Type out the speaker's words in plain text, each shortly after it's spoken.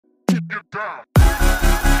Hey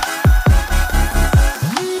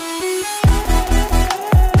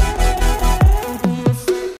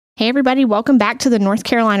everybody, welcome back to the North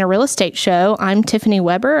Carolina Real Estate Show. I'm Tiffany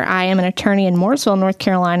Weber. I am an attorney in Mooresville, North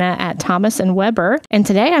Carolina at Thomas & Weber. And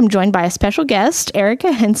today I'm joined by a special guest,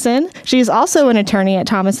 Erica Henson. She is also an attorney at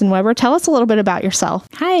Thomas & Weber. Tell us a little bit about yourself.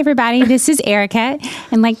 Hi everybody, this is Erica.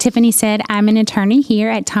 And like Tiffany said, I'm an attorney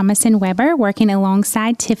here at Thomas & Weber working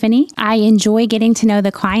alongside Tiffany. I enjoy getting to know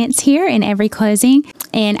the clients here in every closing.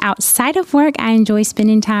 And outside of work, I enjoy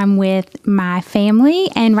spending time with my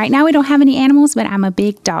family. And right now we don't have any animals, but I'm a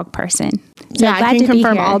big dog person. So yeah, I can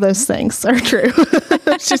confirm all those things are true.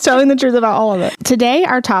 She's telling the truth about all of it. Today,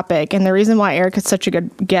 our topic, and the reason why Erica's such a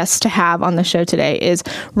good guest to have on the show today, is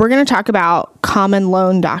we're going to talk about common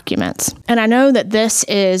loan documents. And I know that this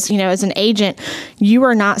is, as an agent, you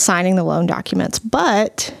are not signing the loan documents,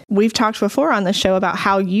 but we've talked before on the show about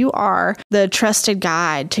how you are the trusted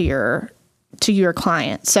guide to your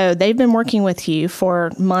client. So they've been working with you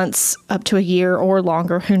for months, up to a year or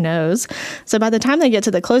longer, who knows. So by the time they get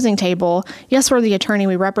to the closing table, yes, we're the attorney,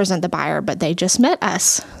 we represent the buyer, but they just met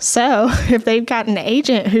us. So if they've got an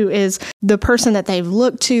agent who is the person that they've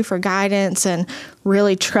looked to for guidance and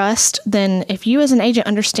really trust, then if you as an agent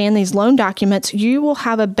understand these loan documents, you will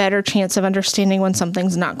have a better chance of understanding when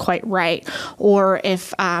something's not quite right, or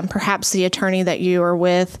if perhaps the attorney that you are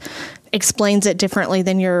with explains it differently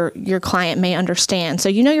than your client may understand. So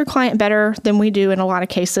you know your client better than we do in a lot of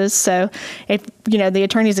cases. So if the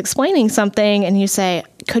attorney is explaining something and you say,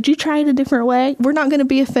 could you try it a different way? We're not going to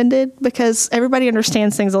be offended because everybody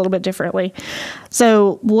understands things a little bit differently.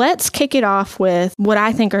 So let's kick it off with what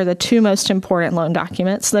I think are the two most important loan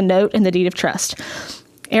documents, the note and the deed of trust.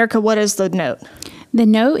 Erica, what is the note? The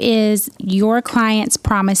note is your client's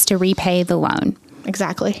promise to repay the loan.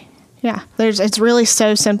 Exactly. Yeah, it's really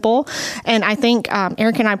so simple. And I think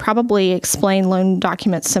Eric and I probably explain loan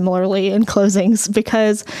documents similarly in closings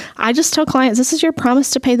because I just tell clients, this is your promise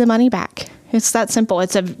to pay the money back. It's that simple.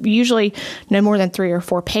 It's usually no more than 3 or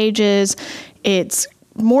 4 pages. It's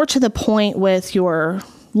more to the point with your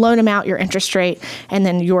loan amount, your interest rate, and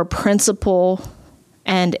then your principal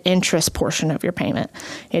and interest portion of your payment.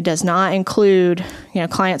 It does not include,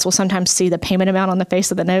 clients will sometimes see the payment amount on the face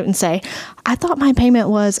of the note and say, I thought my payment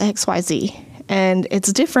was XYZ. And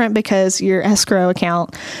it's different because your escrow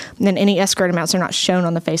account and any escrowed amounts are not shown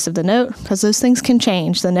on the face of the note because those things can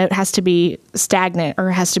change. The note has to be stagnant, or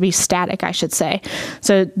has to be static, I should say.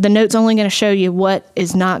 So the note's only going to show you what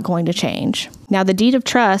is not going to change. Now, the deed of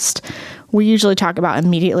trust, we usually talk about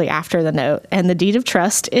immediately after the note. And the deed of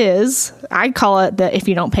trust is, I call it the if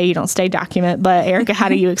you don't pay, you don't stay document. But Erica, how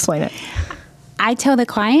do you explain it? I tell the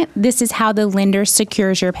client, this is how the lender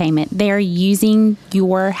secures your payment. They're using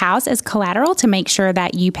your house as collateral to make sure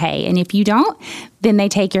that you pay. And if you don't, then they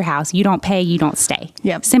take your house. You don't pay, you don't stay.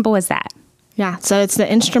 Yep. Simple as that. Yeah, so it's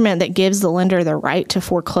the instrument that gives the lender the right to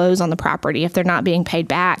foreclose on the property if they're not being paid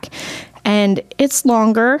back. And it's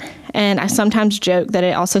longer, and I sometimes joke that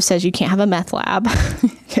it also says you can't have a meth lab.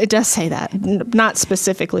 It does say that, not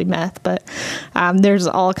specifically meth, but there's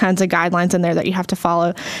all kinds of guidelines in there that you have to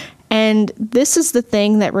follow. And this is the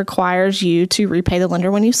thing that requires you to repay the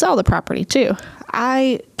lender when you sell the property too.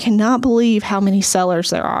 I cannot believe how many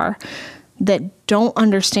sellers there are that don't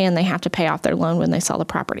understand they have to pay off their loan when they sell the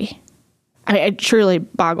property. I mean, it truly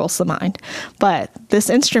boggles the mind. But this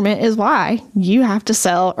instrument is why you have to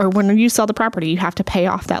sell, or when you sell the property, you have to pay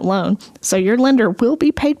off that loan. So your lender will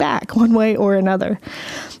be paid back one way or another.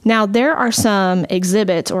 Now, there are some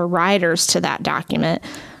exhibits or riders to that document.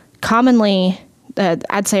 Commonly,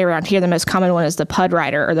 I'd say around here, the most common one is the PUD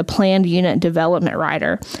rider, or the Planned Unit Development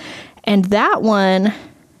rider. And that one,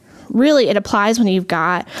 really, it applies when you've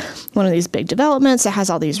got one of these big developments that has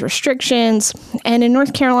all these restrictions. And in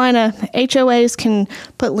North Carolina, HOAs can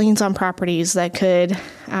put liens on properties that could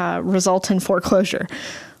result in foreclosure.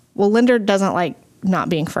 Well, lender doesn't like not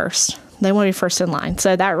being first. They want to be first in line.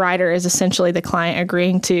 So that rider is essentially the client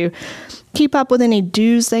agreeing to keep up with any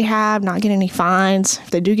dues they have, not get any fines.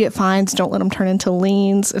 If they do get fines, don't let them turn into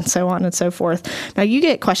liens, and so on and so forth. Now, you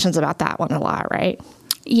get questions about that one a lot, right?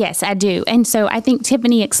 Yes, I do. And so I think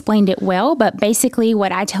Tiffany explained it well, but basically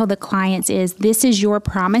what I tell the clients is this is your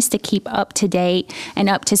promise to keep up to date and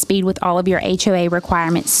up to speed with all of your HOA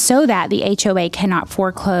requirements so that the HOA cannot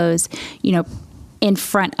foreclose, in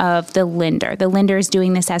front of the lender. The lender is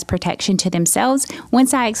doing this as protection to themselves.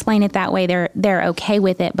 Once I explain it that way, they're okay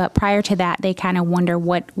with it. But prior to that, they kind of wonder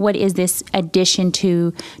what is this addition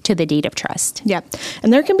to the deed of trust. Yep.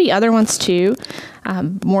 And there can be other ones too.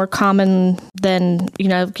 More common than,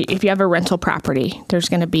 if you have a rental property, there's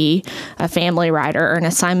going to be a family rider or an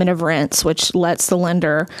assignment of rents, which lets the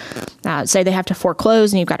lender, say they have to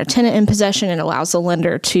foreclose and you've got a tenant in possession, and allows the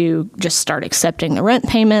lender to just start accepting the rent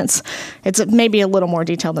payments. It's maybe a little more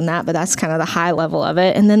detailed than that, but that's kind of the high level of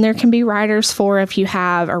it. And then there can be riders for if you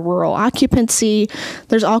have a rural occupancy.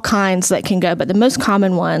 There's all kinds that can go, but the most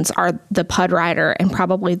common ones are the PUD rider and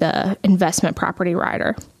probably the investment property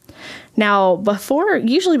rider. Now,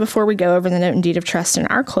 usually before we go over the note and deed of trust in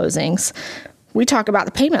our closings, we talk about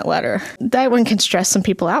the payment letter. That one can stress some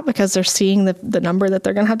people out because they're seeing the number that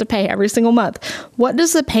they're going to have to pay every single month. What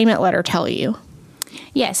does the payment letter tell you?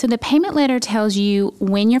 Yeah, so the payment letter tells you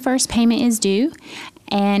when your first payment is due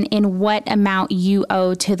and in what amount you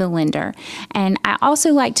owe to the lender. And I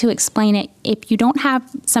also like to explain it, if you don't have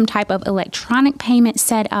some type of electronic payment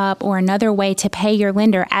set up or another way to pay your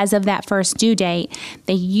lender as of that first due date,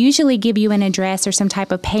 they usually give you an address or some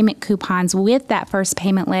type of payment coupons with that first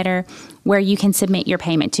payment letter where you can submit your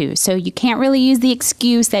payment to. So you can't really use the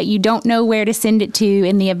excuse that you don't know where to send it to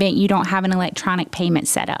in the event you don't have an electronic payment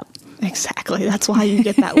set up. Exactly. That's why you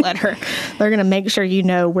get that letter. They're going to make sure you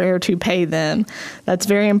know where to pay them. That's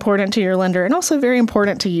very important to your lender, and also very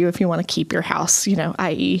important to you if you want to keep your house,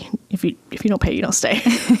 i.e. if you don't pay, you don't stay.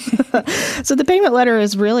 So the payment letter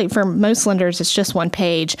is really, for most lenders, it's just one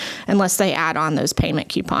page unless they add on those payment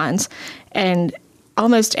coupons. And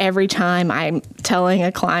almost every time I'm telling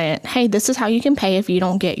a client, hey, this is how you can pay if you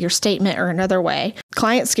don't get your statement or another way.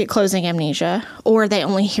 Clients get closing amnesia, or they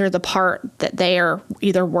only hear the part that they are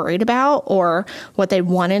either worried about or what they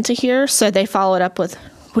wanted to hear. So they follow it up with,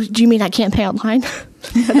 what do you mean I can't pay online?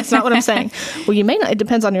 That's not what I'm saying. Well, you may not. It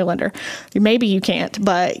depends on your lender. Maybe you can't,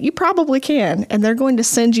 but you probably can. And they're going to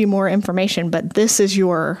send you more information, but this is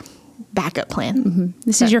your backup plan. Mm-hmm.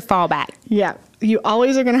 This is your fallback. Yeah. You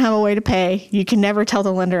always are going to have a way to pay. You can never tell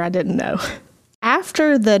the lender I didn't know.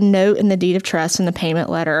 After the note and the deed of trust and the payment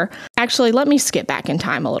letter, actually, let me skip back in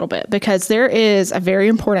time a little bit because there is a very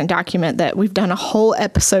important document that we've done a whole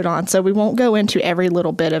episode on, so we won't go into every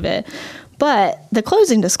little bit of it. But the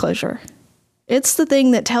closing disclosure, it's the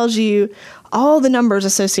thing that tells you all the numbers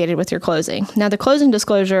associated with your closing. Now, the closing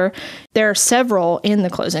disclosure, there are several in the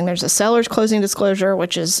closing. There's a seller's closing disclosure,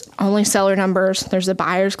 which is only seller numbers. There's the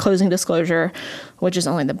buyer's closing disclosure, which is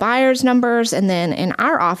only the buyer's numbers. And then in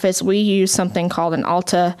our office, we use something called an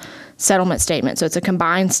ALTA settlement statement. So it's a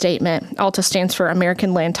combined statement. ALTA stands for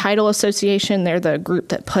American Land Title Association. They're the group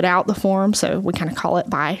that put out the form, so we kind of call it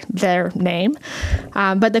by their name.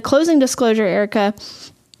 But the closing disclosure, Erica,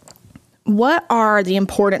 what are the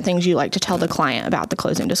important things you like to tell the client about the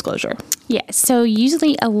closing disclosure? Yeah, so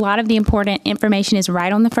usually a lot of the important information is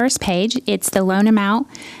right on the first page. It's the loan amount,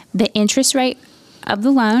 the interest rate of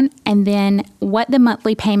the loan, and then what the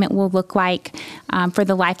monthly payment will look like for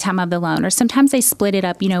the lifetime of the loan. Or sometimes they split it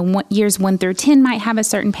up, years 1 through 10 might have a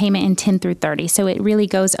certain payment and 10 through 30. So it really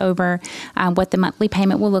goes over what the monthly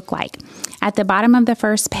payment will look like. At the bottom of the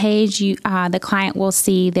first page, the client will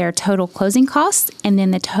see their total closing costs and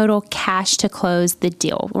then the total cash to close the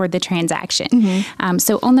deal or the transaction. Mm-hmm.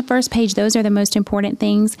 So on the first page, those are the most important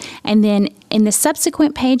things. And then in the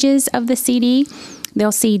subsequent pages of the CD, they'll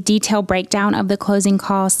see detailed breakdown of the closing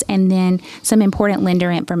costs and then some important lender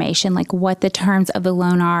information, like what the terms of the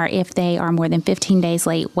loan are if they are more than 15 days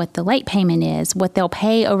late, what the late payment is, what they'll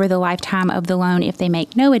pay over the lifetime of the loan if they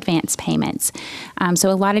make no advance payments. So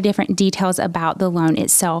a lot of different details about the loan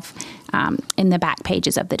itself in the back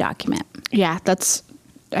pages of the document. Yeah,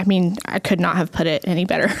 I could not have put it any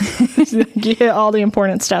better. You hit all the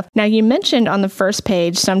important stuff. Now, you mentioned on the first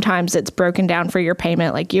page, sometimes it's broken down for your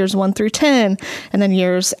payment, like years 1 through 10, and then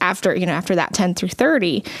years after that 10 through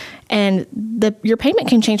 30. And your payment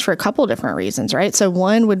can change for a couple different reasons, right? So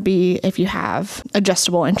one would be if you have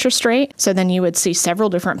adjustable interest rate. So then you would see several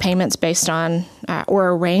different payments based on, or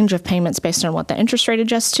a range of payments based on what the interest rate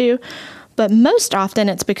adjusts to. But most often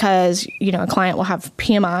it's because, a client will have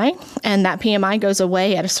PMI and that PMI goes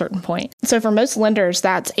away at a certain point. So for most lenders,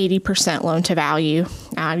 that's 80% loan to value.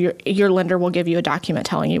 Your lender will give you a document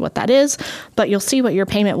telling you what that is, but you'll see what your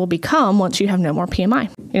payment will become once you have no more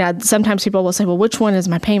PMI. Sometimes people will say, well, which one is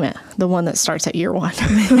my payment? The one that starts at year 1.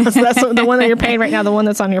 That's the one that you're paying right now, the one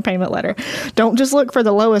that's on your payment letter. Don't just look for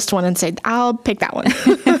the lowest one and say, I'll pick that one.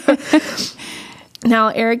 Now,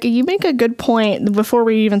 Erica, you make a good point. Before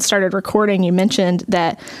we even started recording, you mentioned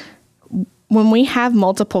that when we have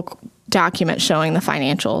multiple documents showing the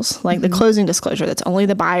financials, like the closing disclosure, that's only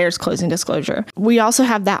the buyer's closing disclosure. We also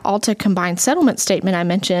have that ALTA combined settlement statement I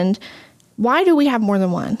mentioned. Why do we have more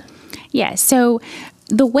than one? Yeah, so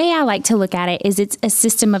the way I like to look at it is it's a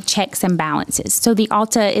system of checks and balances. So the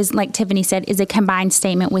ALTA is, like Tiffany said, is a combined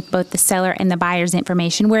statement with both the seller and the buyer's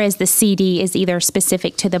information, whereas the CD is either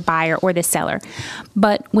specific to the buyer or the seller.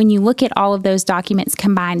 But when you look at all of those documents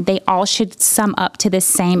combined, they all should sum up to the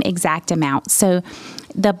same exact amount. So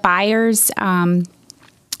the buyer's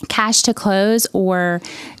cash to close or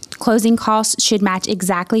closing costs should match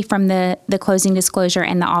exactly from the closing disclosure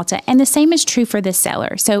and the ALTA. And the same is true for the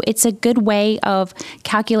seller. So it's a good way of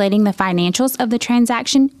calculating the financials of the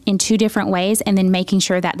transaction in two different ways and then making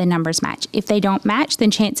sure that the numbers match. If they don't match,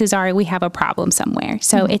 then chances are we have a problem somewhere.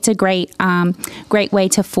 So it's a great way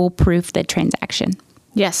to foolproof the transaction.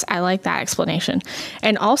 Yes, I like that explanation.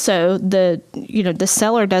 And also the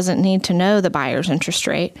seller doesn't need to know the buyer's interest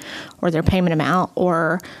rate or their payment amount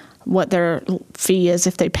or what their fee is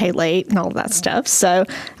if they pay late and all that stuff. So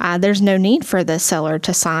there's no need for the seller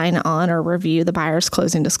to sign on or review the buyer's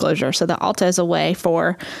closing disclosure. So the ALTA is a way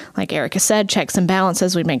for, like Erica said, checks and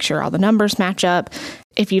balances. We make sure all the numbers match up.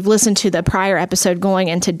 If you've listened to the prior episode going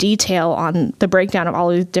into detail on the breakdown of all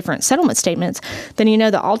the different settlement statements, then you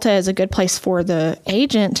know the ALTA is a good place for the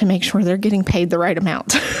agent to make sure they're getting paid the right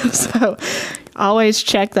amount. So always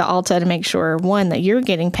check the ALTA to make sure, one, that you're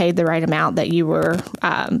getting paid the right amount that you were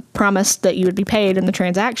promised that you would be paid in the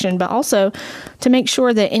transaction, but also to make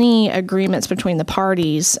sure that any agreements between the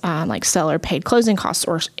parties, like seller paid closing costs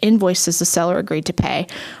or invoices the seller agreed to pay,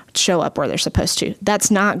 show up where they're supposed to.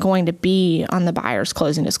 That's not going to be on the buyer's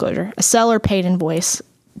closing disclosure. A seller paid invoice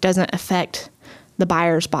doesn't affect the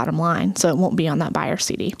buyer's bottom line, so it won't be on that buyer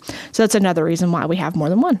CD. So that's another reason why we have more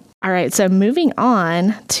than one. All right, so moving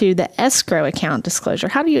on to the escrow account disclosure.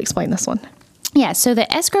 How do you explain this one? Yeah, so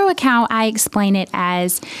the escrow account, I explain it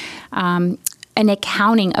as an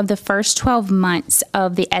accounting of the first 12 months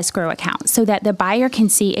of the escrow account so that the buyer can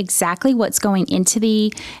see exactly what's going into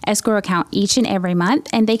the escrow account each and every month.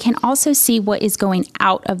 And they can also see what is going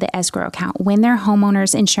out of the escrow account, when their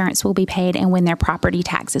homeowner's insurance will be paid and when their property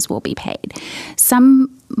taxes will be paid.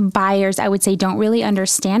 Some buyers, I would say, don't really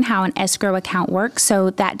understand how an escrow account works.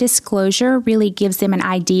 So that disclosure really gives them an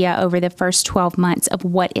idea over the first 12 months of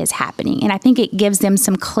what is happening. And I think it gives them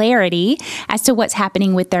some clarity as to what's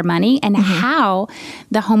happening with their money and how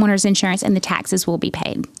the homeowner's insurance and the taxes will be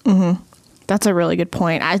paid. That's a really good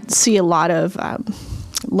point. I see a lot of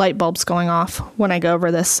light bulbs going off when I go over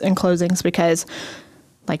this in closings because,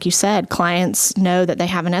 like you said, clients know that they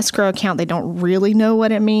have an escrow account. They don't really know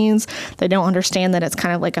what it means. They don't understand that it's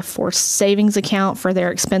kind of like a forced savings account for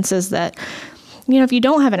their expenses that, if you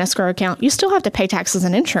don't have an escrow account, you still have to pay taxes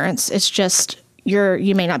and insurance. It's just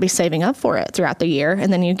you may not be saving up for it throughout the year.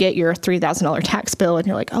 And then you get your $3,000 tax bill and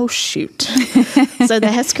you're like, oh, shoot. So the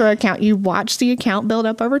escrow account, you watch the account build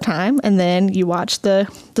up over time and then you watch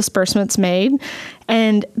the disbursements made.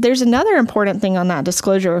 And there's another important thing on that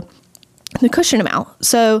disclosure, the cushion amount.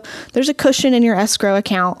 So there's a cushion in your escrow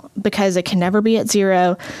account because it can never be at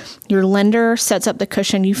zero. Your lender sets up the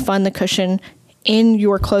cushion. You fund the cushion in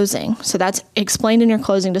your closing. So that's explained in your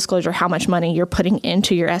closing disclosure how much money you're putting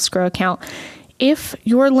into your escrow account. If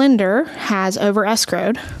your lender has over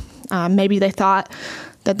escrowed, maybe they thought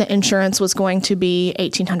that the insurance was going to be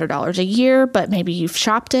 $1,800 a year, but maybe you've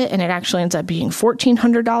shopped it and it actually ends up being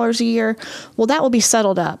 $1,400 a year. Well, that will be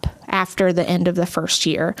settled up after the end of the first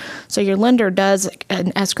year. So your lender does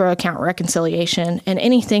an escrow account reconciliation and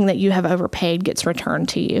anything that you have overpaid gets returned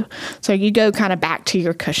to you. So you go kind of back to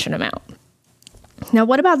your cushion amount. Now,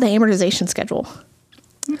 what about the amortization schedule?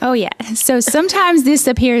 Oh, yeah. So sometimes this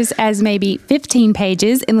appears as maybe 15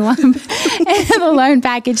 pages in the loan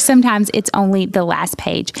package. Sometimes it's only the last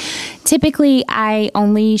page. Typically, I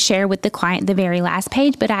only share with the client the very last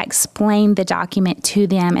page, but I explain the document to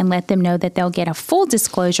them and let them know that they'll get a full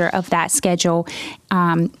disclosure of that schedule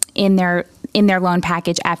in their loan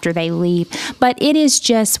package after they leave. But it is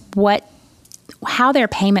just how their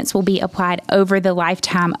payments will be applied over the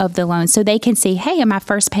lifetime of the loan. So they can see, hey, in my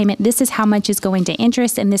first payment, this is how much is going to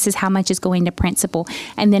interest and this is how much is going to principal.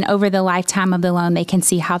 And then over the lifetime of the loan, they can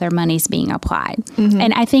see how their money's being applied.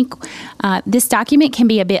 And I think this document can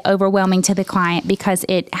be a bit overwhelming to the client because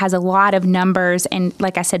it has a lot of numbers. And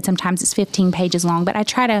like I said, sometimes it's 15 pages long, but I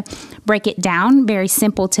try to break it down very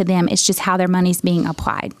simple to them. It's just how their money's being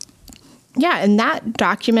applied. Yeah, and that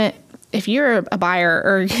document, if you're a buyer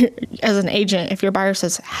or as an agent, if your buyer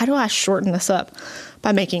says, how do I shorten this up?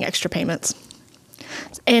 By making extra payments.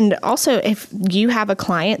 And also, if you have a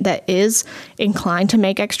client that is inclined to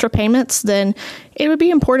make extra payments, then it would be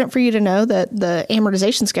important for you to know that the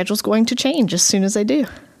amortization schedule is going to change as soon as they do.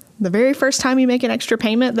 The very first time you make an extra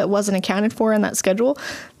payment that wasn't accounted for in that schedule,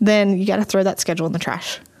 then you got to throw that schedule in the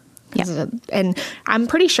trash. Yeah. And I'm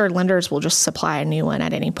pretty sure lenders will just supply a new one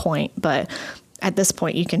at any point, but at this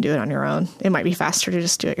point you can do it on your own. It might be faster to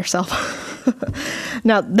just do it yourself.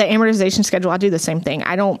 Now, the amortization schedule, I do the same thing.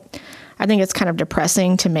 I think it's kind of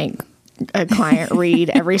depressing to make a client read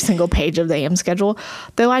every single page of the AM schedule,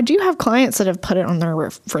 though I do have clients that have put it on their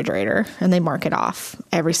refrigerator and they mark it off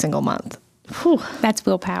every single month. Whew. That's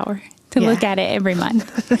willpower to look at it every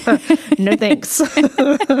month. No thanks.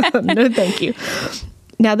 No thank you.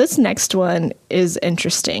 Now, this next one is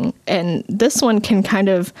interesting, and this one can kind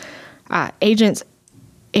of, agents,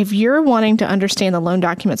 if you're wanting to understand the loan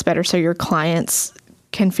documents better so your clients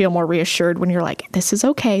can feel more reassured when you're like, this is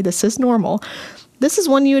okay, this is normal, this is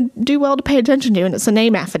one you would do well to pay attention to, and it's a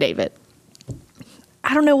name affidavit.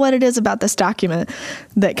 I don't know what it is about this document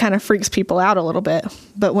that kind of freaks people out a little bit,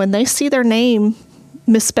 but when they see their name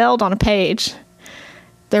misspelled on a page,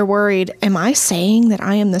 they're worried, am I saying that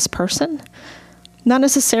I am this person? Not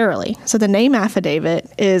necessarily. So the name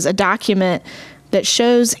affidavit is a document that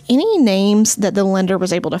shows any names that the lender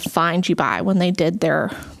was able to find you by when they did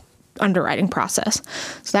their underwriting process.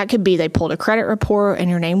 So that could be they pulled a credit report and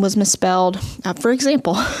your name was misspelled. For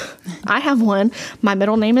example, I have one. My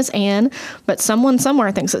middle name is Ann, but someone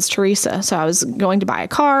somewhere thinks it's Teresa. So I was going to buy a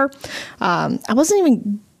car. I wasn't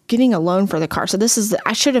even getting a loan for the car. So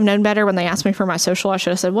I should have known better when they asked me for my social. I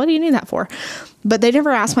should have said, what do you need that for? But they never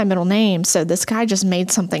asked my middle name. So this guy just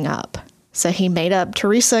made something up. So he made up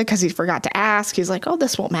Teresa because he forgot to ask. He's like, oh,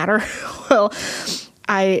 this won't matter. Well,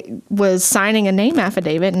 I was signing a name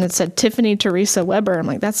affidavit and it said Tiffany Teresa Weber. I'm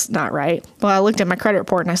like, that's not right. Well, I looked at my credit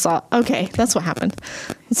report and I saw, okay, that's what happened.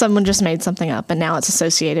 Someone just made something up and now it's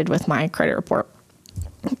associated with my credit report.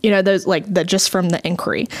 You know, those like the just from the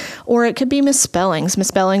inquiry. Or it could be misspellings.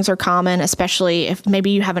 Misspellings are common, especially if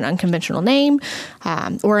maybe you have an unconventional name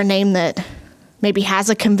or a name that maybe has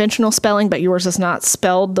a conventional spelling, but yours is not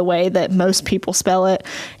spelled the way that most people spell it.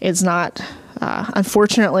 It's not,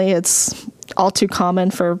 unfortunately, it's all too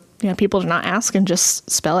common for people to not ask and just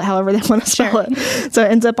spell it however they want to spell it. So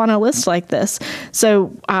it ends up on a list like this. So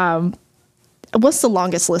what's the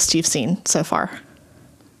longest list you've seen so far?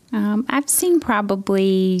 I've seen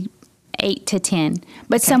probably 8 to 10,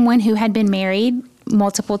 but someone who had been married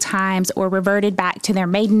multiple times or reverted back to their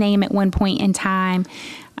maiden name at one point in time.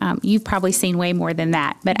 You've probably seen way more than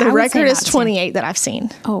that. But the record is 28 that I've seen.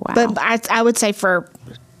 Oh, wow. But I would say for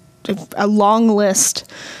a long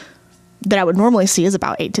list that I would normally see is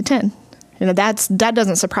about 8 to 10. That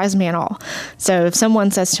doesn't surprise me at all. So if someone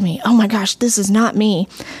says to me, oh my gosh, this is not me.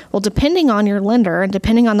 Well, depending on your lender and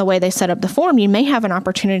depending on the way they set up the form, you may have an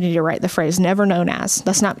opportunity to write the phrase never known as.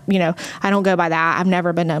 That's not, I don't go by that. I've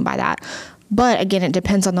never been known by that. But again, it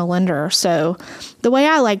depends on the lender. So the way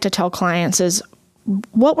I like to tell clients is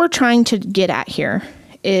what we're trying to get at here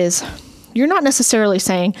is you're not necessarily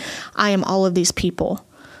saying I am all of these people.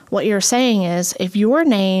 What you're saying is if your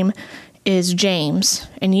name is James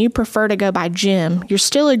and you prefer to go by Jim, you're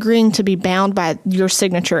still agreeing to be bound by your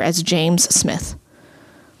signature as James Smith.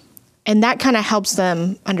 And that kind of helps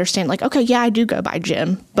them understand, like, okay, yeah, I do go by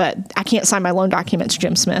Jim, but I can't sign my loan documents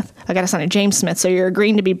Jim Smith. I got to sign it James Smith. So you're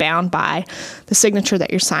agreeing to be bound by the signature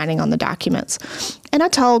that you're signing on the documents. And I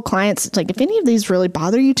tell clients, it's like, if any of these really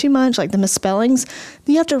bother you too much, like the misspellings,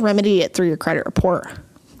 you have to remedy it through your credit report.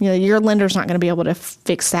 Your lender's not going to be able to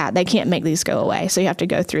fix that. They can't make these go away. So you have to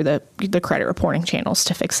go through the credit reporting channels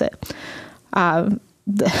to fix it. Have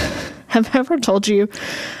I ever told you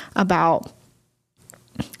about...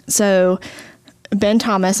 So Ben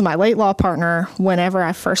Thomas, my late law partner, whenever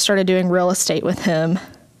I first started doing real estate with him,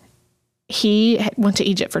 he went to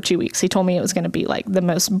Egypt for 2 weeks. He told me it was going to be like the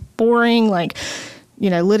most boring,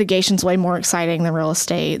 litigation's way more exciting than real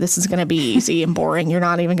estate. This is going to be easy and boring. You're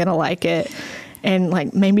not even going to like it.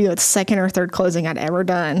 And maybe the second or third closing I'd ever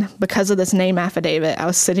done, because of this name affidavit, I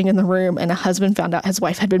was sitting in the room and a husband found out his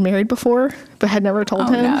wife had been married before, but had never told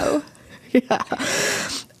him. No. Yeah.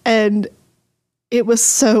 And it was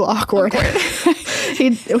so awkward.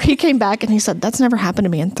 He came back and he said, that's never happened to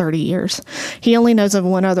me in 30 years. He only knows of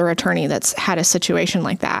one other attorney that's had a situation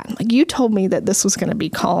like that. Like, you told me that this was going to be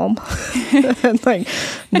calm. And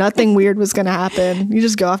nothing weird was going to happen. You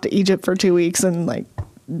just go off to Egypt for 2 weeks and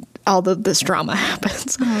all this drama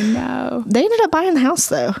happens. Oh no. They ended up buying the house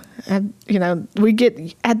though. And, we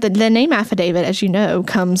get at the name affidavit, as you know,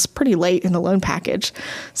 comes pretty late in the loan package.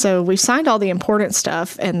 So we signed all the important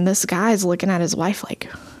stuff and this guy's looking at his wife like,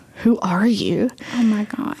 who are you? Oh my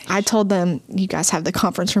gosh. I told them, you guys have the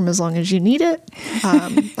conference room as long as you need it.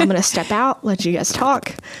 I'm going to step out, let you guys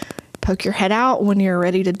talk, poke your head out when you're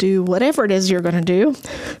ready to do whatever it is you're going to do.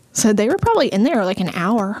 So they were probably in there like an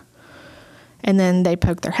hour. And then they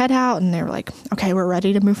poked their head out and they were like, okay, we're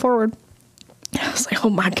ready to move forward. I was like, oh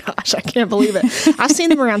my gosh, I can't believe it. I've seen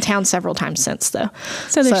them around town several times since, though.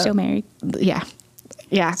 So they're still married. Yeah.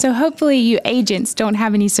 Yeah. So hopefully you agents don't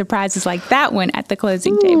have any surprises like that one at the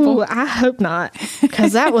closing table. I hope not,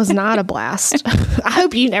 because that was not a blast. I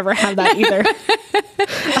hope you never have that either.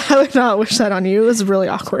 I would not wish that on you. It was really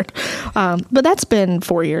awkward. But that's been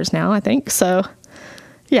 4 years now, I think. So,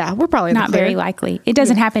 yeah, we're probably not very likely. It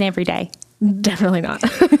doesn't happen every day. Definitely not.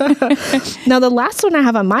 Now, the last one I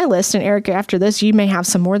have on my list, and Erica, after this, you may have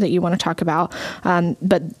some more that you want to talk about,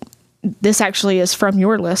 but this actually is from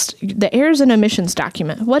your list, the errors and omissions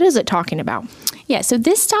document. What is it talking about? Yeah, so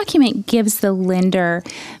this document gives the lender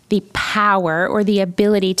the power or the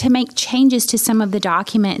ability to make changes to some of the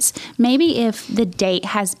documents. Maybe if the date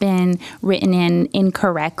has been written in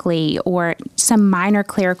incorrectly or some minor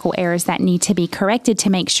clerical errors that need to be corrected to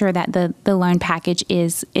make sure that the loan package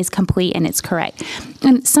is complete and it's correct.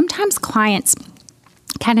 And sometimes clients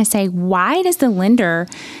kind of say, why does the lender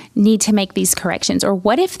need to make these corrections? Or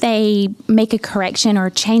what if they make a correction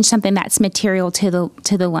or change something that's material to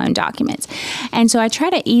the loan documents? And so I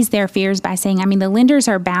try to ease their fears by saying, I mean, the lenders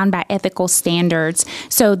are bound by ethical standards.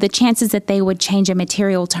 So the chances that they would change a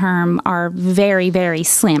material term are very, very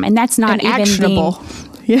slim. And that's not even actionable.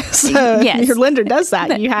 Yes. Yes. Your lender does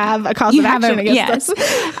that. You have a cause of action against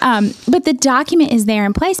us. But the document is there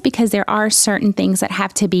in place because there are certain things that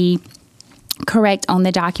have to be correct on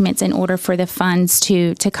the documents in order for the funds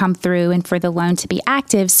to come through and for the loan to be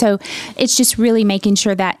active. So it's just really making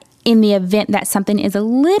sure that in the event that something is a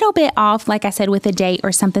little bit off, like I said, with a date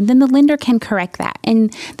or something, then the lender can correct that.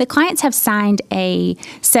 And the clients have signed a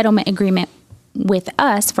settlement agreement with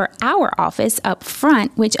us for our office up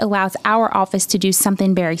front, which allows our office to do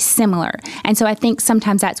something very similar. And so I think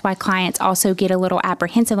sometimes that's why clients also get a little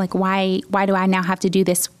apprehensive, like why do I now have to do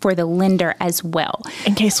this for the lender as well?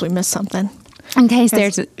 In case we miss something. In case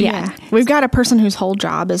there's, yeah. We've got a person whose whole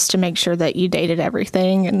job is to make sure that you dated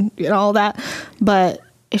everything and all that. But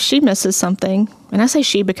if she misses something, and I say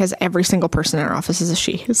she because every single person in our office is a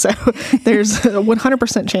she. So there's a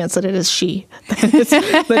 100% chance that it is she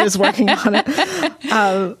that is working on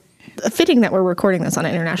it. Fitting that we're recording this on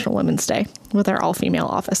International Women's Day with our all-female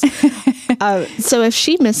office. So if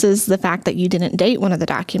she misses the fact that you didn't date one of the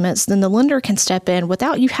documents, then the lender can step in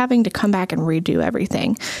without you having to come back and redo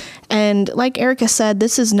everything. And like Erica said,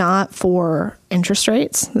 this is not for interest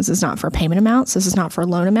rates. This is not for payment amounts. This is not for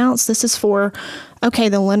loan amounts. This is for, okay,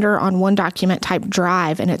 the lender on one document typed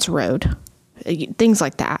drive and it's road. Things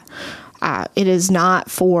like that. It is not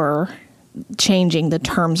for changing the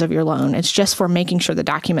terms of your loan. It's just for making sure the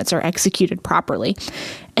documents are executed properly.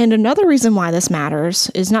 And another reason why this matters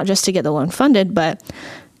is not just to get the loan funded, but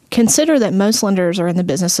consider that most lenders are in the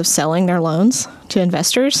business of selling their loans to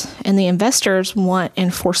investors, and the investors want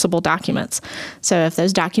enforceable documents. So if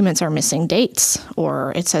those documents are missing dates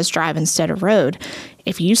or it says drive instead of road,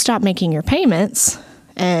 if you stop making your payments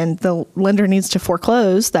and the lender needs to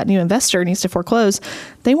foreclose, that new investor needs to foreclose,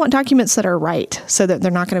 they want documents that are right so that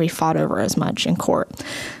they're not going to be fought over as much in court.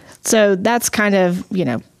 So that's kind of,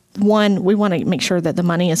 one, we want to make sure that the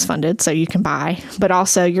money is funded so you can buy, but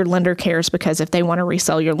also your lender cares because if they want to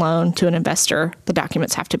resell your loan to an investor, the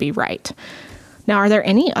documents have to be right. Now, are there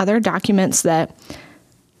any other documents that,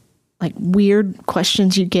 like weird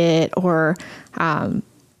questions you get or,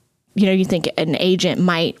 you think an agent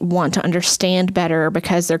might want to understand better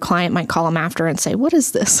because their client might call them after and say, what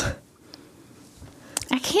is this?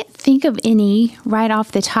 I can't think of any right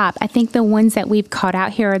off the top. I think the ones that we've caught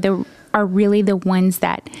out here are really the ones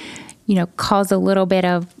that, cause a little bit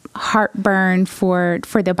of heartburn for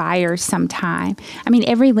the buyers sometime. I mean,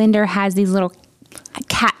 every lender has these little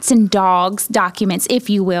cats and dogs documents, if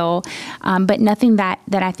you will, but nothing that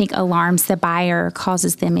I think alarms the buyer or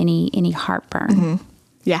causes them any heartburn. Mm-hmm.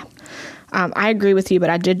 Yeah. I agree with you, but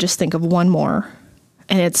I did just think of one more,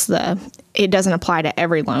 and it doesn't apply to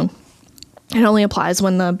every loan. It only applies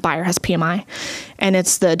when the buyer has PMI, and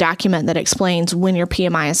it's the document that explains when your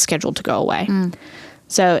PMI is scheduled to go away.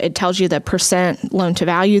 So it tells you the percent loan to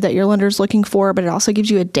value that your lender is looking for, but it also gives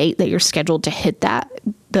you a date that you're scheduled to hit that,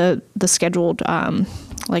 the scheduled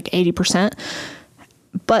like 80%.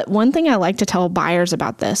 But one thing I like to tell buyers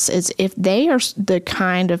about this is if they are the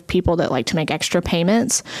kind of people that like to make extra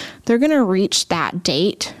payments, they're going to reach that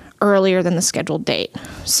date earlier than the scheduled date.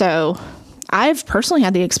 So I've personally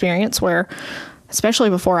had the experience where, especially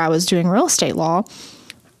before I was doing real estate law,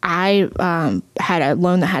 I had a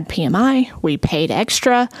loan that had PMI. We paid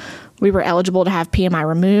extra. We were eligible to have PMI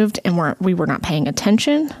removed, and we were not paying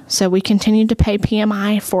attention. So we continued to pay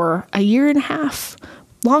PMI for a year and a half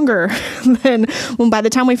longer than when by the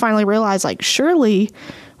time we finally realized, like, surely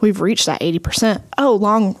we've reached that 80%.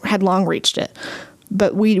 Oh, had long reached it,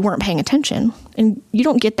 but we weren't paying attention. And you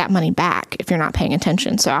don't get that money back if you're not paying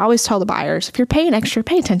attention. So I always tell the buyers, if you're paying extra,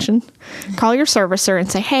 pay attention. Call your servicer and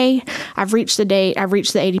say, hey, I've reached the date. I've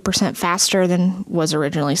reached the 80% faster than was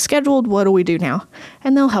originally scheduled. What do we do now?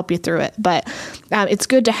 And they'll help you through it. But it's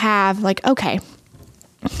good to have, like, okay,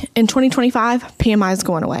 in 2025, PMI is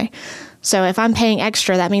going away. So if I'm paying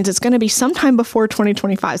extra, that means it's going to be sometime before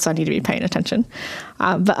 2025. So I need to be paying attention.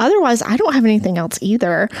 But otherwise, I don't have anything else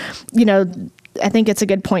either. I think it's a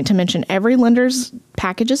good point to mention every lender's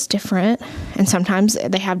package is different, and sometimes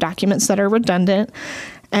they have documents that are redundant,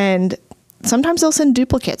 and sometimes they'll send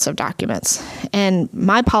duplicates of documents. And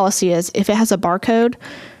my policy is if it has a barcode,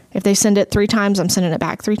 if they send it 3 times, I'm sending it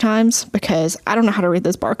back 3 times, because I don't know how to read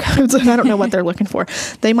those barcodes and I don't know what they're looking for.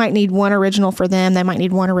 They might need one original for them. They might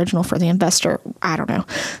need one original for the investor. I don't know.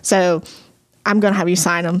 So I'm going to have you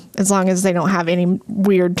sign them as long as they don't have any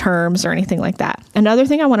weird terms or anything like that. Another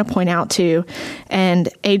thing I want to point out too, and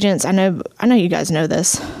agents, I know you guys know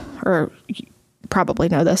this, or you probably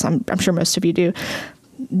know this. I'm sure most of you do.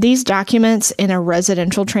 These documents in a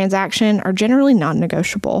residential transaction are generally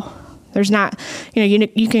non-negotiable. There's not,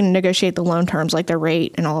 you can negotiate the loan terms like the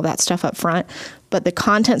rate and all of that stuff up front, but the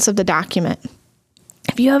contents of the document,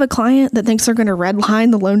 if you have a client that thinks they're going to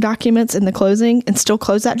redline the loan documents in the closing and still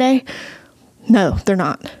close that day, no, they're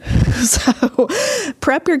not. So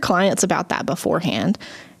prep your clients about that beforehand.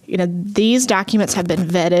 These documents have been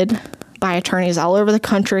vetted by attorneys all over the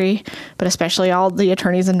country, but especially all the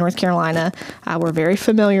attorneys in North Carolina. We're very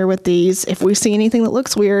familiar with these. If we see anything that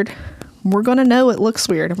looks weird, we're going to know it looks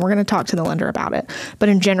weird, and we're going to talk to the lender about it. But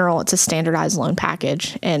in general, it's a standardized loan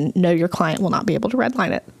package, and no, your client will not be able to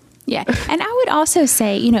redline it. Yeah. And I would also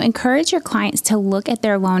say, encourage your clients to look at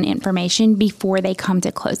their loan information before they come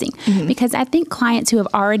to closing. Mm-hmm. Because I think clients who have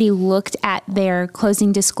already looked at their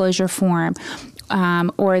closing disclosure form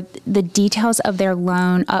or the details of their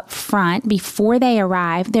loan up front before they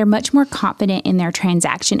arrive, they're much more confident in their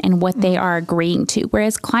transaction and what they are agreeing to.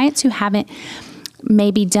 Whereas clients who haven't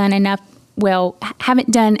maybe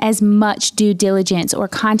haven't done as much due diligence or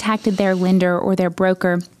contacted their lender or their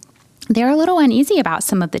broker, they're a little uneasy about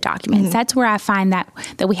some of the documents. Mm-hmm. That's where I find that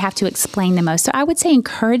we have to explain the most. So I would say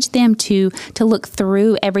encourage them to look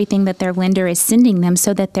through everything that their lender is sending them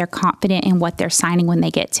so that they're confident in what they're signing when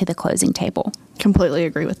they get to the closing table. Completely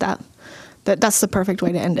agree with that. That's the perfect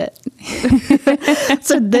way to end it.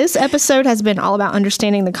 So this episode has been all about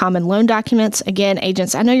understanding the common loan documents. Again,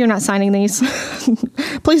 agents, I know you're not signing these.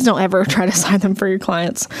 Please don't ever try to sign them for your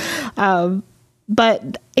clients.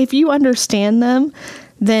 But if you understand them,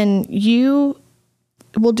 then you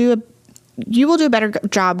will do a better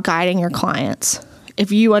job guiding your clients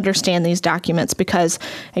if you understand these documents, because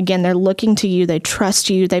again, they're looking to you, they trust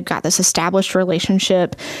you, they've got this established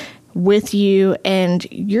relationship with you, and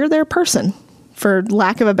you're their person, for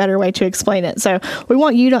lack of a better way to explain it. So we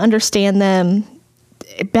want you to understand them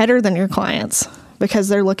better than your clients, because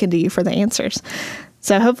they're looking to you for the answers.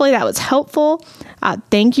 So hopefully that was helpful.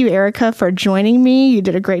 Thank you, Erica, for joining me. You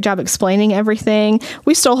did a great job explaining everything.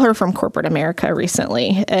 We stole her from corporate America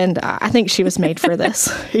recently, and I think she was made for this,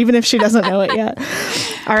 even if she doesn't know it yet.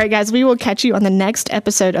 All right, guys, we will catch you on the next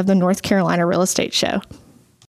episode of the North Carolina Real Estate Show.